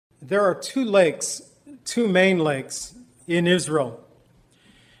there are two main lakes in Israel,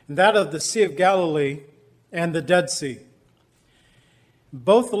 that of the Sea of Galilee and the Dead Sea.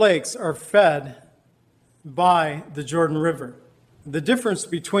 Both lakes are fed by the Jordan River. The difference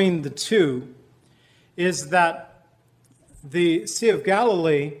between the two is that the Sea of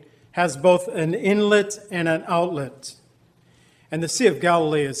Galilee has both an inlet and an outlet. And the Sea of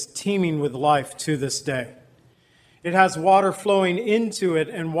Galilee is teeming with life to this day. It has water flowing into it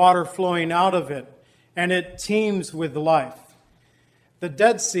and water flowing out of it, and it teems with life. The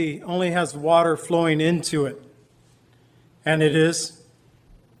Dead Sea only has water flowing into it, and it is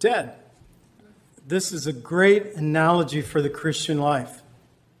dead. This is a great analogy for the Christian life.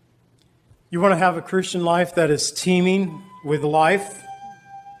 You want to have a Christian life that is teeming with life,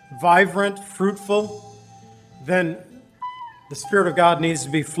 vibrant, fruitful, then the Spirit of God needs to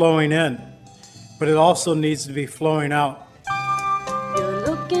be flowing in, but it also needs to be flowing out. You're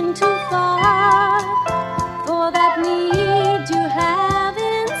looking too far for that need you have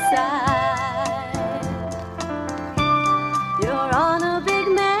inside. You're on a big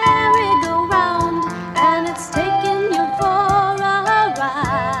merry-go-round and it's taking you for a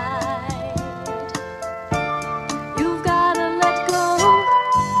ride. You've got to let go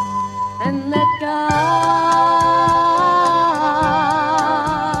and let God.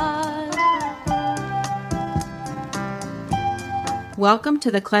 Welcome to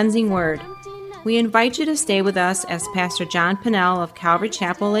the Cleansing Word. We invite you to stay with us as Pastor John Pennell of Calvary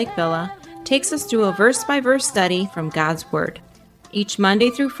Chapel, Lake Villa, takes us through a verse-by-verse study from God's Word. Each Monday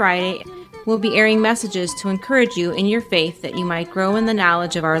through Friday, we'll be airing messages to encourage you in your faith that you might grow in the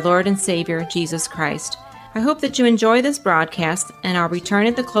knowledge of our Lord and Savior, Jesus Christ. I hope that you enjoy this broadcast, and I'll return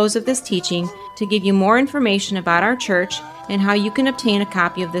at the close of this teaching to give you more information about our church and how you can obtain a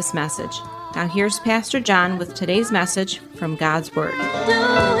copy of this message. Now here's Pastor John with today's message from God's Word. Do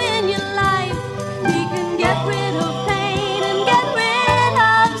in your life, we can get rid of pain and get rid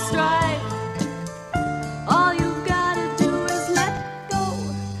of strife. All you've got to do is let go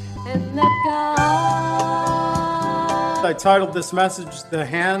and let God. I titled this message, The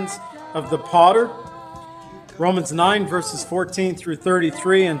Hands of the Potter, Romans 9, verses 14 through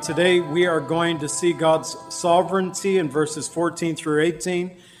 33, and today we are going to see God's sovereignty in verses 14 through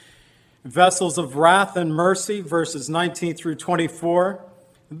 18, vessels of wrath and mercy, verses 19 through 24,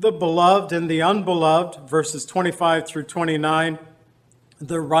 the beloved and the unbeloved, verses 25 through 29,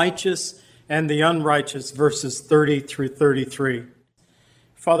 the righteous and the unrighteous, verses 30 through 33.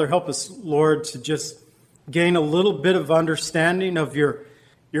 Father, help us, Lord, to just gain a little bit of understanding of your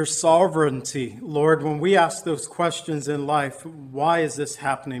sovereignty. Lord, when we ask those questions in life, why is this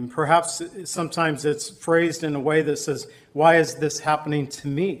happening? Perhaps sometimes it's phrased in a way that says, why is this happening to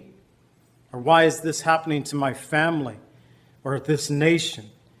me? Or why is this happening to my family or this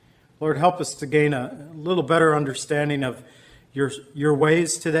nation? Lord, help us to gain a little better understanding of your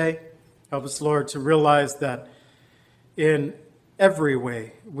ways today. Help us, Lord, to realize that in every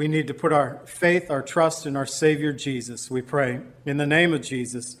way we need to put our faith, our trust in our Savior Jesus. We pray in the name of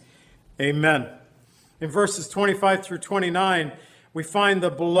Jesus. Amen. In verses 25 through 29, we find the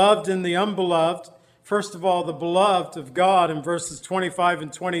beloved and the unbeloved. First of all, the beloved of God in verses 25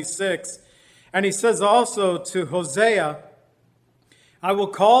 and 26. And he says also to Hosea, I will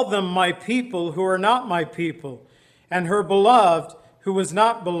call them my people who are not my people, and her beloved who was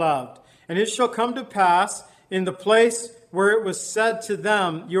not beloved. And it shall come to pass in the place where it was said to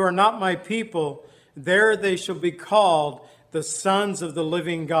them, you are not my people, there they shall be called the sons of the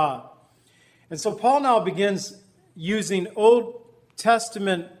living God. And so Paul now begins using Old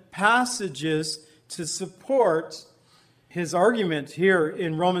Testament passages to support his argument here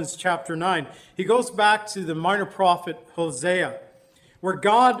in Romans chapter 9. He goes back to the minor prophet Hosea, where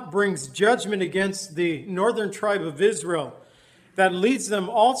God brings judgment against the northern tribe of Israel that leads them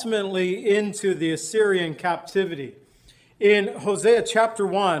ultimately into the Assyrian captivity. In Hosea chapter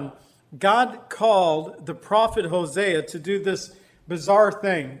 1, God called the prophet Hosea to do this bizarre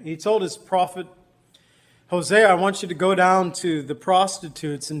thing. He told his prophet, Hosea, I want you to go down to the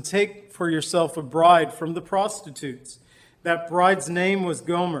prostitutes and take for yourself a bride from the prostitutes. That bride's name was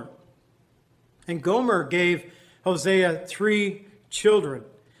Gomer. And Gomer gave Hosea 3 children.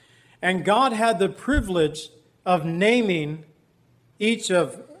 And God had the privilege of naming each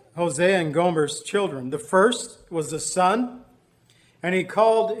of Hosea and Gomer's children. The first was a son, and he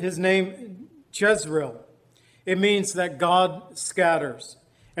called his name Jezreel. It means that God scatters.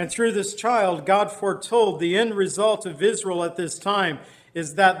 And through this child, God foretold the end result of Israel at this time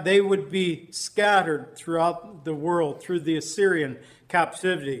is that they would be scattered throughout the world through the Assyrian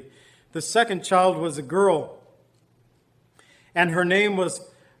captivity. The second child was a girl, and her name was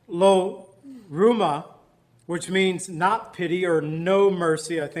Lo Ruma, which means not pity or no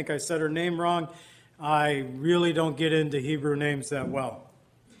mercy. I think I said her name wrong. I really don't get into Hebrew names that well.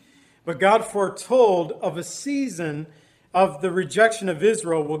 But God foretold of a season of the rejection of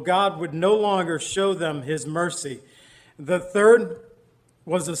Israel where God would no longer show them his mercy. The third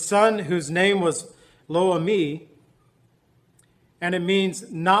was a son whose name was Lo-Ami, and it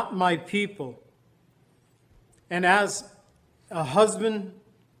means not my people. And as a husband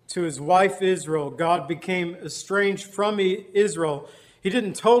to his wife Israel, God became estranged from Israel. He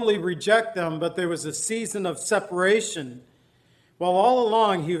didn't totally reject them, but there was a season of separation, while all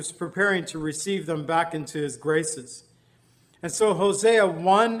along he was preparing to receive them back into his graces. And so Hosea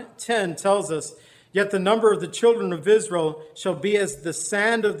 1:10 tells us, "Yet the number of the children of Israel shall be as the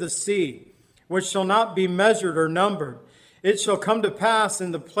sand of the sea, which shall not be measured or numbered. It shall come to pass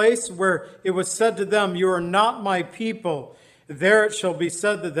in the place where it was said to them, 'You are not my people,' there it shall be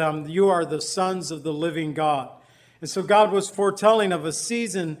said to them, 'You are the sons of the living God.'" And so God was foretelling of a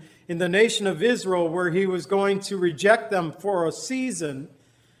season in the nation of Israel where he was going to reject them for a season,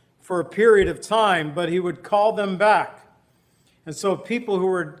 for a period of time, but he would call them back. And so people who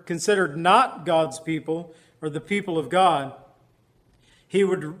were considered not God's people, or the people of God, he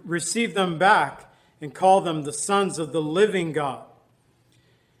would receive them back and call them the sons of the living God.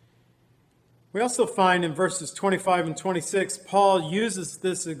 We also find in verses 25 and 26, Paul uses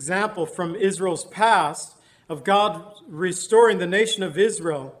this example from Israel's past of God restoring the nation of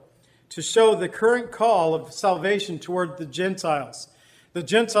Israel to show the current call of salvation toward the Gentiles. The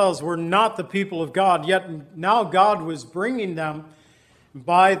Gentiles were not the people of God, yet now God was bringing them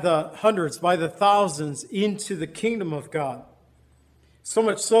by the hundreds, by the thousands, into the kingdom of God. So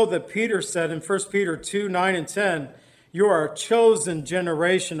much so that Peter said in 1 Peter 2:9 and 10, "You are a chosen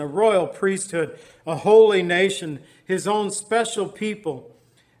generation, a royal priesthood, a holy nation, his own special people,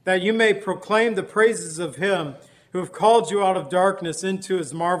 that you may proclaim the praises of him who have called you out of darkness into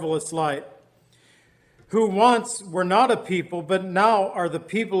his marvelous light, who once were not a people, but now are the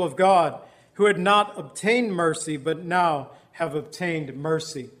people of God, who had not obtained mercy, but now have obtained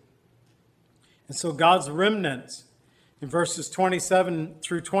mercy." And so God's remnant, in verses 27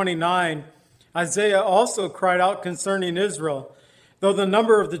 through 29, Isaiah also cried out concerning Israel, "Though the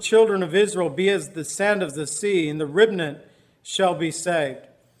number of the children of Israel be as the sand of the sea, and the remnant shall be saved."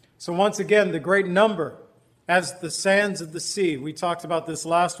 So once again, the great number as the sands of the sea. We talked about this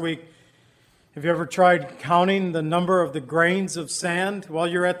last week. Have you ever tried counting the number of the grains of sand while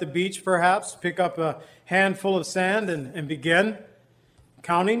you're at the beach, perhaps? Pick up a handful of sand and begin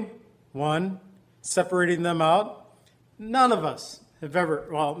counting. One, separating them out. None of us have ever,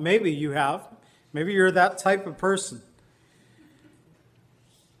 well, maybe you have. Maybe you're that type of person.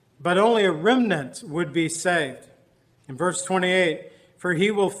 But only a remnant would be saved. In verse 28, "For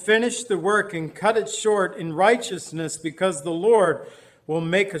he will finish the work and cut it short in righteousness, because the Lord will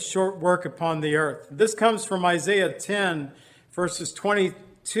make a short work upon the earth." This comes from Isaiah 10, verses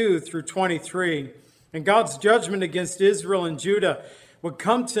 22 through 23. And God's judgment against Israel and Judah would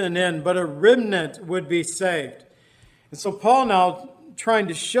come to an end, but a remnant would be saved. And so Paul now trying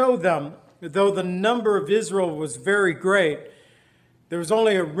to show them, though the number of Israel was very great, there was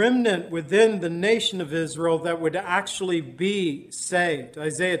only a remnant within the nation of Israel that would actually be saved.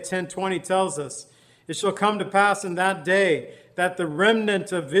 Isaiah 10:20 tells us, "It shall come to pass in that day that the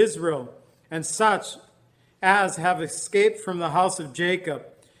remnant of Israel and such as have escaped from the house of Jacob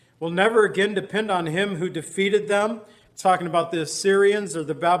will never again depend on him who defeated them," talking about the Assyrians or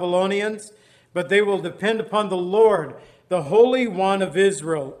the Babylonians, "but they will depend upon the Lord, the Holy One of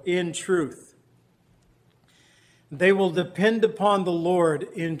Israel, in truth." They will depend upon the Lord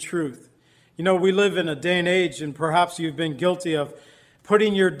in truth. You know, we live in a day and age, and perhaps you've been guilty of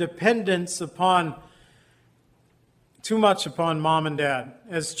putting your dependence upon too much upon mom and dad.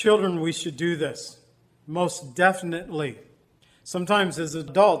 As children, we should do this, most definitely. Sometimes as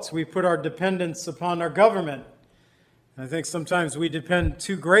adults, we put our dependence upon our government. I think sometimes we depend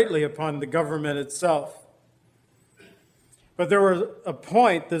too greatly upon the government itself. But there was a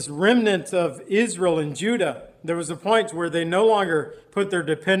point, this remnant of Israel and Judah, there was a point where they no longer put their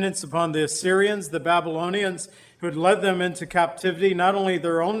dependence upon the Assyrians, the Babylonians, who had led them into captivity, not only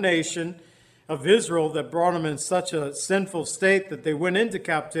their own nation of Israel that brought them in such a sinful state that they went into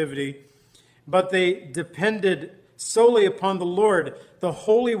captivity, but they depended solely upon the Lord, the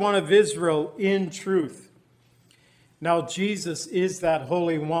Holy One of Israel, in truth. Now Jesus is that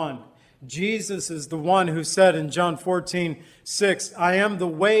Holy One. Jesus is the one who said in John 14:6, "I am the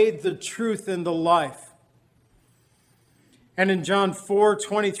way, the truth, and the life." And in John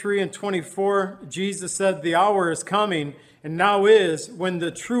 4:23 and 24, Jesus said, "The hour is coming, and now is, when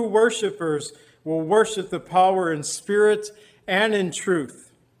the true worshipers will worship the power in spirit and in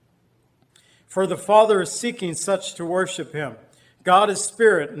truth. For the Father is seeking such to worship him. God is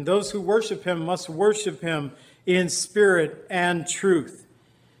spirit, and those who worship him must worship him in spirit and truth.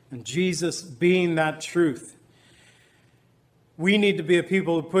 And Jesus being that truth. We need to be a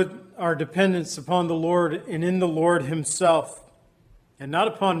people who put our dependence upon the Lord and in the Lord himself, and not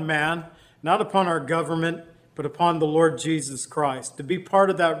upon man, not upon our government, but upon the Lord Jesus Christ, to be part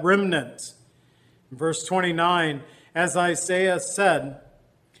of that remnant. Verse 29, as Isaiah said,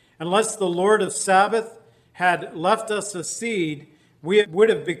 unless the Lord of Sabbath had left us a seed, we would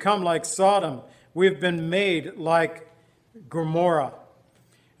have become like Sodom. We have been made like Gomorrah.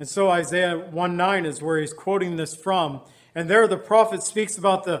 And so Isaiah 1:9 is where he's quoting this from. And there the prophet speaks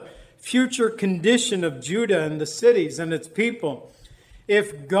about the future condition of Judah and the cities and its people.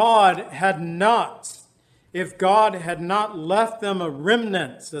 If God had not left them a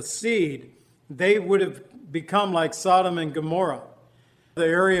remnant, a seed, they would have become like Sodom and Gomorrah. The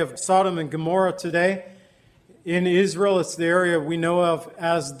area of Sodom and Gomorrah today in Israel, it's the area we know of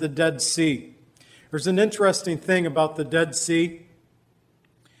as the Dead Sea. There's an interesting thing about the Dead Sea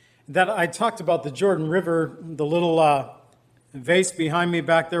that I talked about the Jordan River, the little vase behind me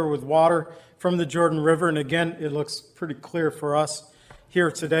back there with water from the Jordan River. And again, it looks pretty clear for us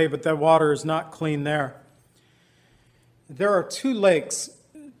here today, but that water is not clean there. There are two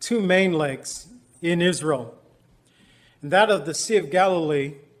main lakes in Israel, and that of the Sea of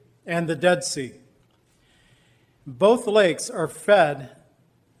Galilee and the Dead Sea. Both lakes are fed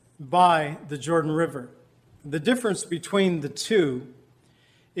by the Jordan River. The difference between the two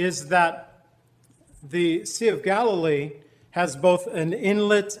is that the Sea of Galilee has both an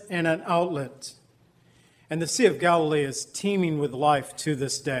inlet and an outlet. And the Sea of Galilee is teeming with life to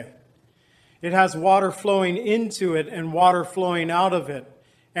this day. It has water flowing into it and water flowing out of it,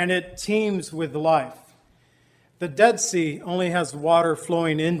 and it teems with life. The Dead Sea only has water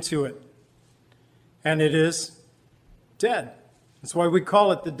flowing into it, and it is dead. That's why we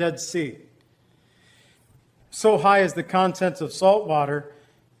call it the Dead Sea. So high is the content of salt water,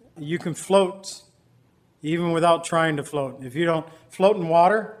 you can float even without trying to float. If you don't float in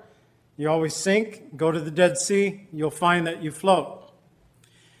water, you always sink. Go to the Dead Sea, you'll find that you float.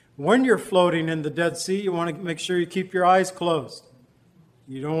 When you're floating in the Dead Sea, you want to make sure you keep your eyes closed.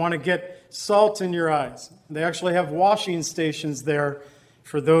 You don't want to get salt in your eyes. They actually have washing stations there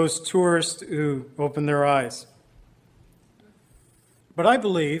for those tourists who open their eyes. But I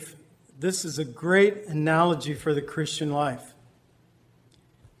believe this is a great analogy for the Christian life.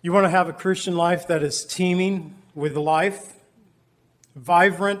 You want to have a Christian life that is teeming with life,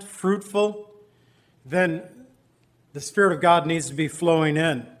 vibrant, fruitful, then the Spirit of God needs to be flowing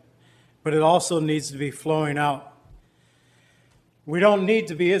in, but it also needs to be flowing out. We don't need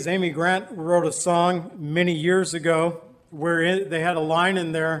to be, as Amy Grant wrote a song many years ago, where they had a line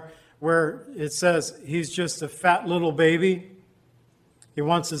in there where it says, he's just a fat little baby. He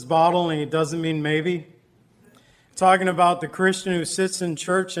wants his bottle and he doesn't mean maybe. Talking about the Christian who sits in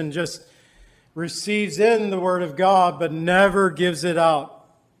church and just receives in the Word of God, but never gives it out.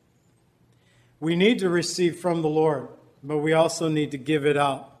 We need to receive from the Lord, but we also need to give it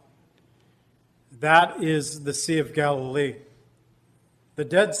out. That is the Sea of Galilee. The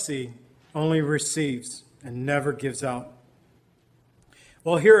Dead Sea only receives and never gives out.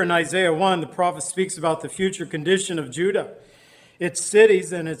 Well, here in Isaiah 1, the prophet speaks about the future condition of Judah, its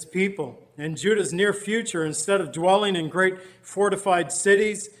cities and its people. In Judah's near future, instead of dwelling in great fortified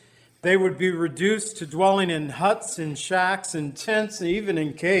cities, they would be reduced to dwelling in huts and shacks and tents and even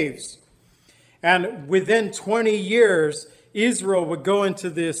in caves. And within 20 years, Israel would go into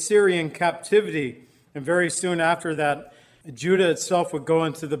the Assyrian captivity. And very soon after that, Judah itself would go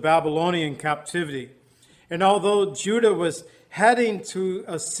into the Babylonian captivity. And although Judah was heading to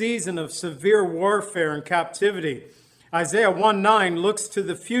a season of severe warfare and captivity, Isaiah 1:9 looks to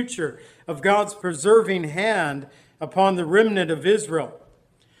the future of God's preserving hand upon the remnant of Israel.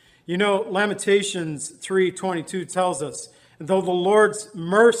 You know, Lamentations 3:22 tells us, though the Lord's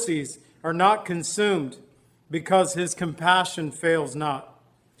mercies are not consumed, because his compassion fails not.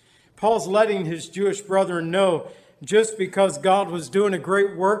 Paul's letting his Jewish brethren know, just because God was doing a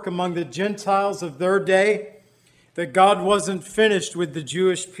great work among the Gentiles of their day, that God wasn't finished with the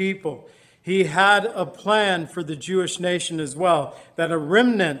Jewish people. He had a plan for the Jewish nation as well, that a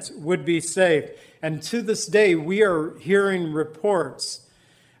remnant would be saved. And to this day, we are hearing reports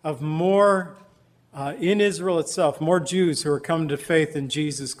of more, in Israel itself, more Jews who are coming to faith in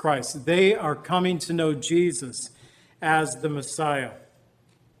Jesus Christ. They are coming to know Jesus as the Messiah.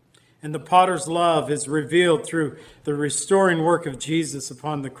 And the potter's love is revealed through the restoring work of Jesus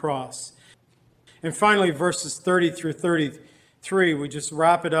upon the cross. And finally, verses 30 through 33, we just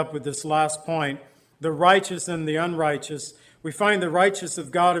wrap it up with this last point. The righteous and the unrighteous. We find the righteous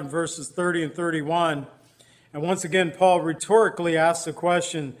of God in verses 30 and 31. And once again, Paul rhetorically asks a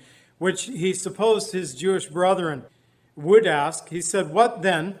question which he supposed his Jewish brethren would ask. He said, "What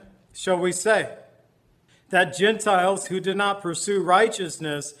then shall we say? That Gentiles who did not pursue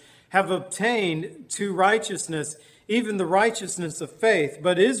righteousness have obtained to righteousness, even the righteousness of faith.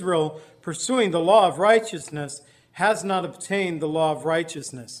 But Israel, pursuing the law of righteousness, has not obtained the law of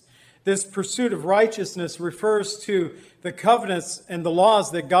righteousness." This pursuit of righteousness refers to the covenants and the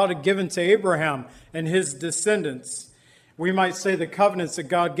laws that God had given to Abraham and his descendants. We might say the covenants that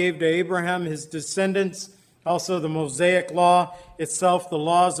God gave to Abraham, his descendants, also the Mosaic law itself, the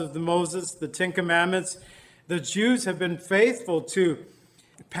laws of Moses, the Ten Commandments. The Jews have been faithful to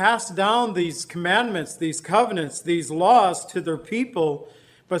pass down these commandments, these covenants, these laws to their people,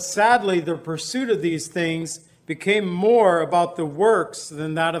 but sadly their pursuit of these things became more about the works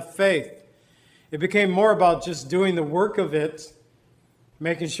than that of faith. It became more about just doing the work of it,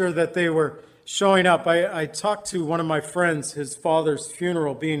 making sure that they were showing up. I talked to one of my friends, his father's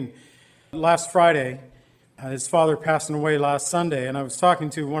funeral being last Friday, his father passing away last Sunday, and I was talking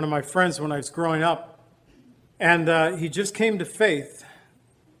to one of my friends when I was growing up, and he just came to faith,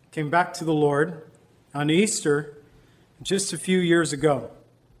 came back to the Lord on Easter just a few years ago.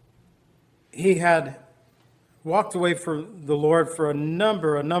 He had walked away from the Lord for a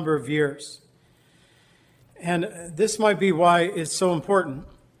number of years. And this might be why it's so important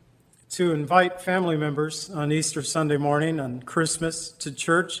to invite family members on Easter Sunday morning, on Christmas, to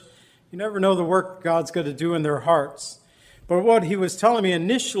church. You never know the work God's going to do in their hearts. But what he was telling me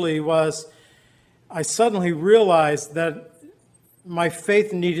initially was, I suddenly realized that my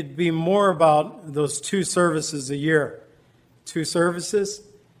faith needed to be more about those two services a year. Two services,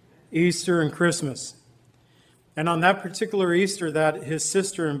 Easter and Christmas. And on that particular Easter that his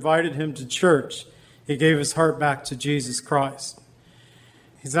sister invited him to church, he gave his heart back to Jesus Christ.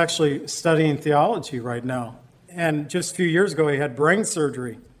 He's actually studying theology right now. And just a few years ago, he had brain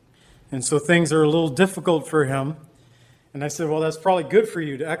surgery. And so things are a little difficult for him. And I said, well, that's probably good for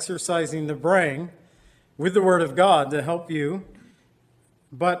you, to exercising the brain with the Word of God to help you.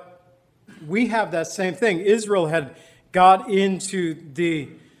 But we have that same thing. Israel had got into the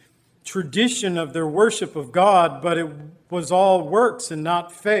tradition of their worship of God, but it was all works and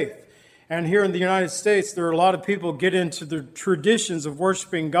not faith. And here in the United States, there are a lot of people get into the traditions of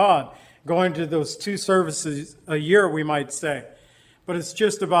worshiping God, going to those two services a year, we might say. But it's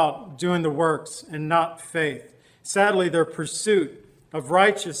just about doing the works and not faith. Sadly, their pursuit of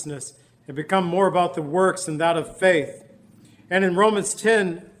righteousness had become more about the works than that of faith. And in Romans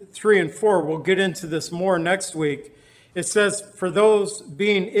 10, 3 and 4, we'll get into this more next week. It says, for those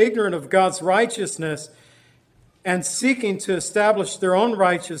being ignorant of God's righteousness and seeking to establish their own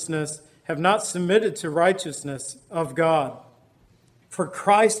righteousness have not submitted to righteousness of God. For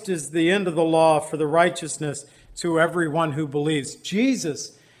Christ is the end of the law for the righteousness to everyone who believes.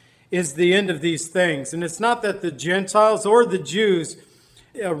 Jesus is the end of these things. And it's not that the Gentiles or the Jews,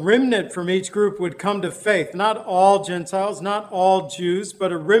 a remnant from each group would come to faith. Not all Gentiles, not all Jews,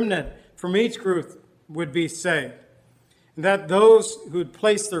 but a remnant from each group would be saved. And that those who would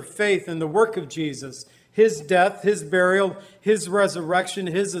place their faith in the work of Jesus, his death, his burial, his resurrection,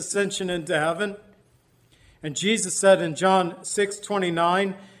 his ascension into heaven. And Jesus said in John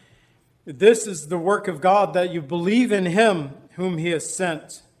 6:29, this is the work of God, that you believe in him whom he has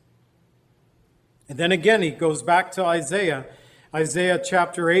sent. And then again, he goes back to Isaiah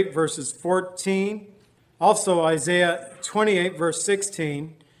chapter 8, verses 14. Also Isaiah 28, verse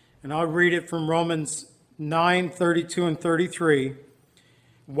 16. And I'll read it from Romans 9, 32 and 33.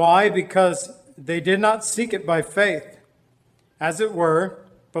 Why? Because they did not seek it by faith, as it were,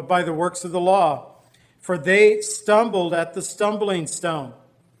 but by the works of the law. For they stumbled at the stumbling stone.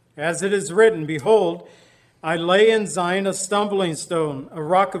 As it is written, behold, I lay in Zion a stumbling stone, a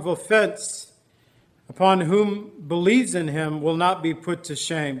rock of offense, upon whom believes in him will not be put to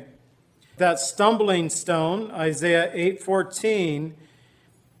shame. That stumbling stone, Isaiah 8:14,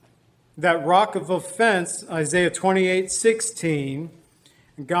 that rock of offense, Isaiah 28:16,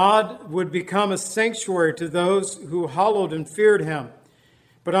 God would become a sanctuary to those who hallowed and feared him.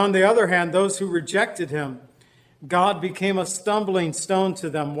 But on the other hand, those who rejected him, God became a stumbling stone to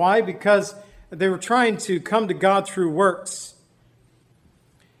them. Why? Because they were trying to come to God through works.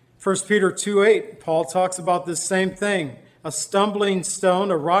 1 Peter 2:8, Paul talks about this same thing. A stumbling stone,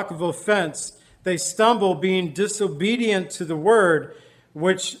 a rock of offense. They stumble being disobedient to the word,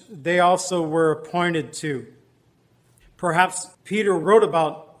 which they also were appointed to. Perhaps Peter wrote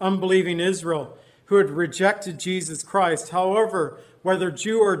about unbelieving Israel who had rejected Jesus Christ. However, whether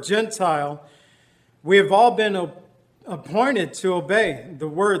Jew or Gentile, we have all been appointed to obey the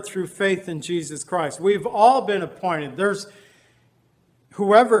word through faith in Jesus Christ. We've all been appointed. There's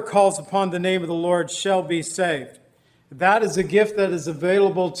whoever calls upon the name of the Lord shall be saved. That is a gift that is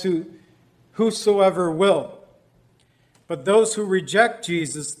available to whosoever will. But those who reject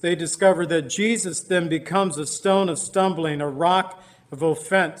Jesus, they discover that Jesus then becomes a stone of stumbling, a rock of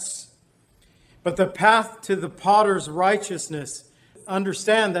offense. But the path to the potter's righteousness,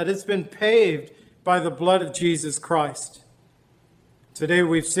 understand that it's been paved by the blood of Jesus Christ. Today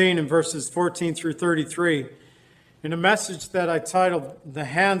we've seen in verses 14 through 33, in a message that I titled, The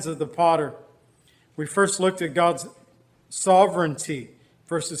Hands of the Potter, we first looked at God's sovereignty,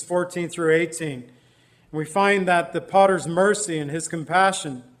 verses 14 through 18. We find that the potter's mercy and his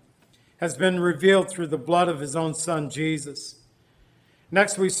compassion has been revealed through the blood of his own son, Jesus.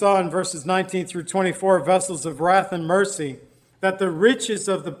 Next, we saw in verses 19 through 24, vessels of wrath and mercy, that the riches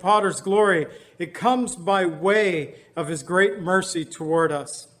of the potter's glory, it comes by way of his great mercy toward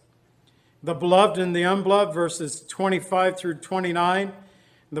us. The beloved and the unbeloved, verses 25 through 29,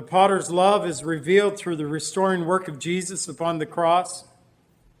 the potter's love is revealed through the restoring work of Jesus upon the cross.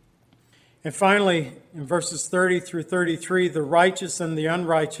 And finally, in verses 30 through 33, the righteous and the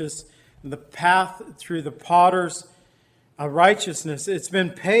unrighteous, the path through the potter's righteousness, it's been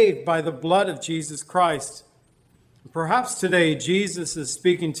paved by the blood of Jesus Christ. Perhaps today Jesus is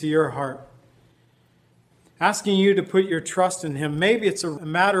speaking to your heart, asking you to put your trust in him. Maybe it's a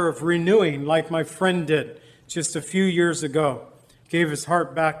matter of renewing, like my friend did just a few years ago, gave his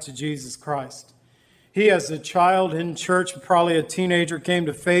heart back to Jesus Christ. He, as a child in church, probably a teenager, came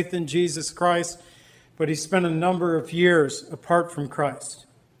to faith in Jesus Christ, but he spent a number of years apart from Christ.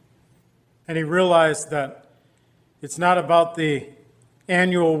 And he realized that it's not about the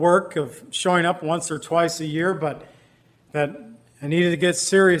annual work of showing up once or twice a year, but that I needed to get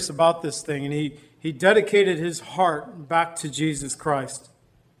serious about this thing. And he dedicated his heart back to Jesus Christ.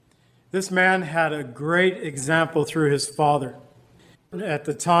 This man had a great example through his father. At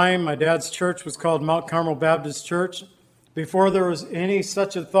the time, my dad's church was called Mount Carmel Baptist Church. Before there was any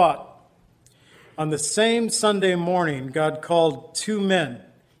such a thought, on the same Sunday morning, God called two men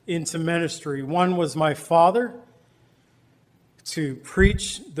into ministry. One was my father to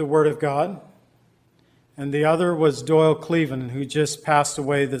preach the Word of God, and the other was Doyle Cleveland, who just passed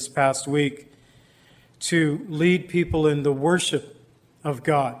away this past week, to lead people in the worship of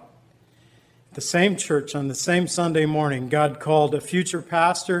God. The same church on the same Sunday morning, God called a future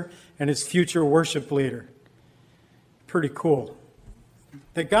pastor and his future worship leader. Pretty cool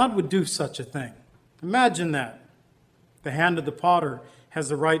that God would do such a thing. Imagine that. The hand of the potter has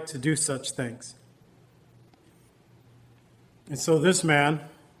the right to do such things. And so this man,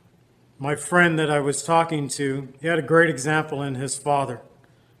 my friend that I was talking to, he had a great example in his father.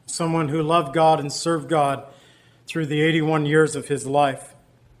 Someone who loved God and served God through the 81 years of his life.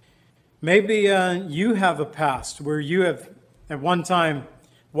 Maybe you have a past where you have at one time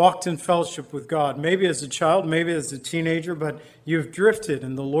walked in fellowship with God, maybe as a child, maybe as a teenager, but you've drifted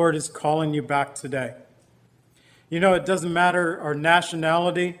and the Lord is calling you back today. You know, it doesn't matter our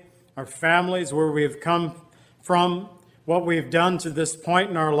nationality, our families, where we have come from, what we've done to this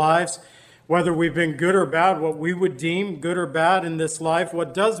point in our lives, whether we've been good or bad, what we would deem good or bad in this life.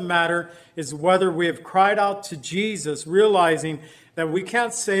 What does matter is whether we have cried out to Jesus, realizing that we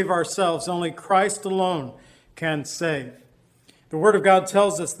can't save ourselves, only Christ alone can save. The Word of God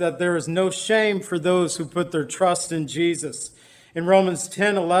tells us that there is no shame for those who put their trust in Jesus. In Romans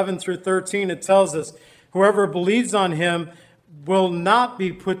 10:11 through 13, it tells us, whoever believes on him will not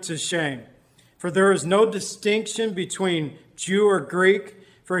be put to shame. For there is no distinction between Jew or Greek,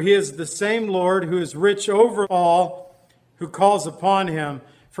 for he is the same Lord who is rich over all who calls upon him.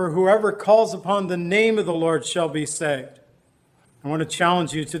 For whoever calls upon the name of the Lord shall be saved. I want to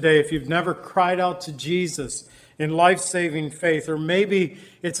challenge you today, if you've never cried out to Jesus in life-saving faith, or maybe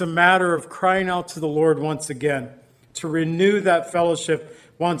it's a matter of crying out to the Lord once again, to renew that fellowship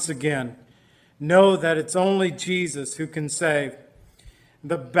once again. Know that it's only Jesus who can save.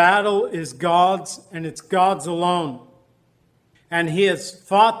 The battle is God's, and it's God's alone. And he has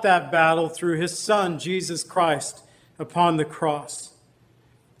fought that battle through his Son, Jesus Christ, upon the cross.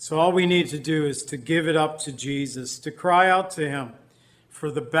 So all we need to do is to give it up to Jesus, to cry out to him,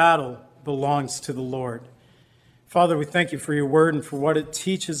 for the battle belongs to the Lord. Father, we thank you for your word and for what it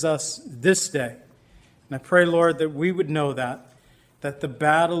teaches us this day. And I pray, Lord, that we would know that the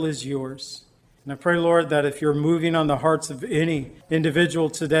battle is yours. And I pray, Lord, that if you're moving on the hearts of any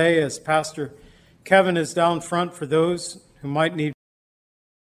individual today, as Pastor Kevin is down front for those who might need,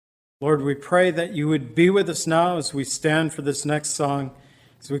 Lord, we pray that you would be with us now as we stand for this next song.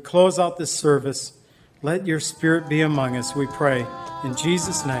 As we close out this service, let your Spirit be among us, we pray. In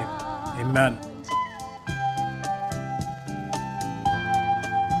Jesus' name, amen.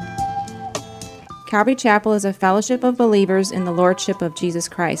 Calvary Chapel is a fellowship of believers in the Lordship of Jesus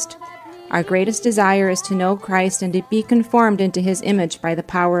Christ. Our greatest desire is to know Christ and to be conformed into His image by the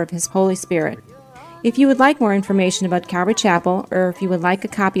power of His Holy Spirit. If you would like more information about Calvary Chapel, or if you would like a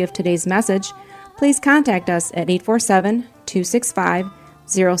copy of today's message, please contact us at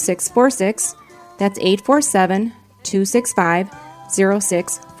 847-265-0646. That's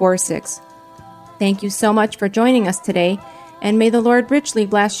 847-265-0646. Thank you so much for joining us today, and may the Lord richly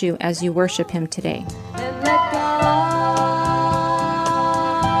bless you as you worship Him today.